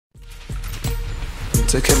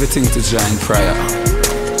Take everything to join prayer.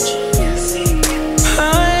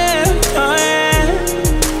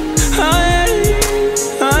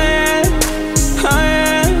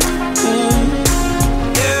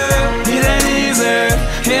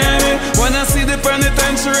 When I see the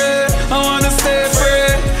penitentiary, I wanna stay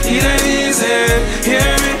free. It ain't easy, hear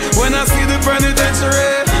me. When I see the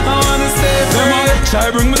penitentiary, I wanna stay free.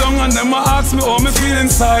 Try bring me down and them ask me how me feel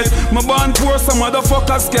inside. My bond poor, some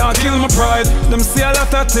motherfuckers can't kill my pride. Them see a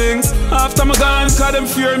lot of things after me gone, cause them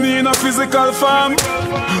fear me in a physical form.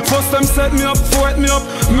 First them set me up, fought me up,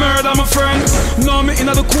 murder my friend. Now me in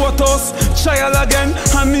the courthouse, trial again.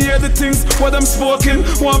 And me hear the things what them spoken.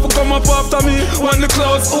 Want to come up after me when the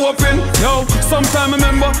clouds open. Yo, sometime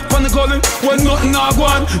remember when the gully, when nothing I go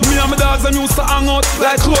on. Me and my dogs them used to hang out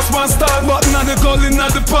like close man start. But not the gully,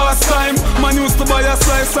 not the pastime. Man used to buy a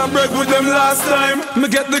slice of bread with them last time. Me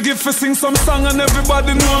get the gift for sing some song and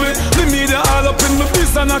everybody know me. The media all up in my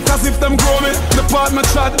business and cause if them grow me. The part me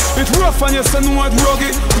chat, it rough and yes I know it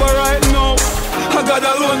rugged. But right now, I God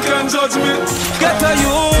alone can judge me. Get a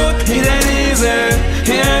youth, it ain't easy,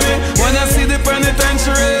 hear me. When I see the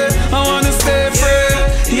penitentiary, I wanna stay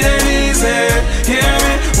free. It ain't easy, hear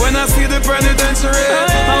me. When I see the penitentiary,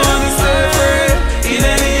 I wanna stay free. It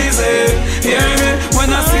ain't easy, hear me. When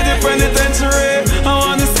I see the penitentiary, I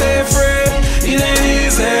wanna stay free. It ain't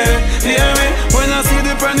easy, hear me. When I see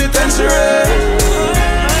the penitentiary.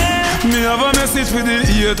 Me have a message for the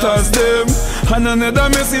haters them, and another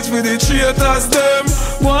message for the traitors them.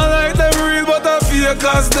 One like them real but a fake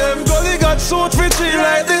as them. Gully got shoot for three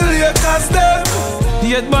like the Lakers them.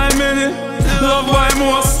 Yet by many, loved by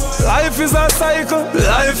most. Life is a cycle,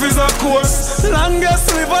 life is a course.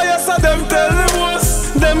 Longest live I yes them tell the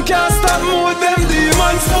most. Them can't stop me with them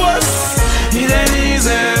demons force. It ain't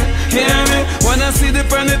easy, hear me. When I see the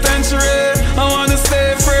penitentiary, I wanna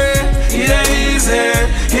stay free. It ain't easy,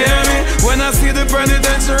 hear me. When I see the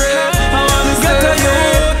penitentiary, I wanna stay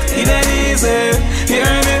free. It ain't easy,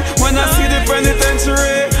 hear me. When I see the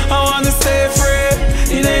penitentiary, I wanna stay free.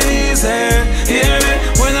 It ain't easy, hear me.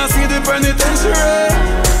 When I see the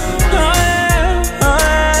penitentiary.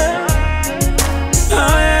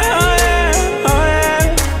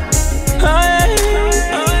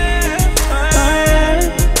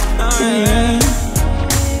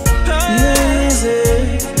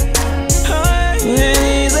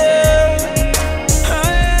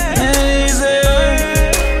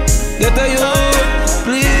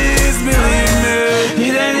 Please believe me,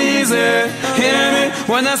 it ain't easy, hear me.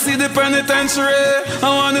 When I see the penitentiary, I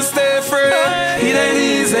wanna stay free. It ain't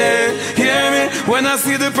easy, hear me. When I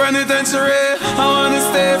see the penitentiary, I wanna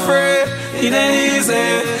stay free. It ain't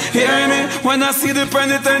easy, hear me. When I see the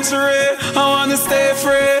penitentiary, I wanna stay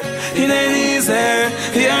free. It ain't easy,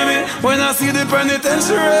 hear me. When I see the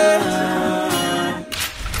penitentiary.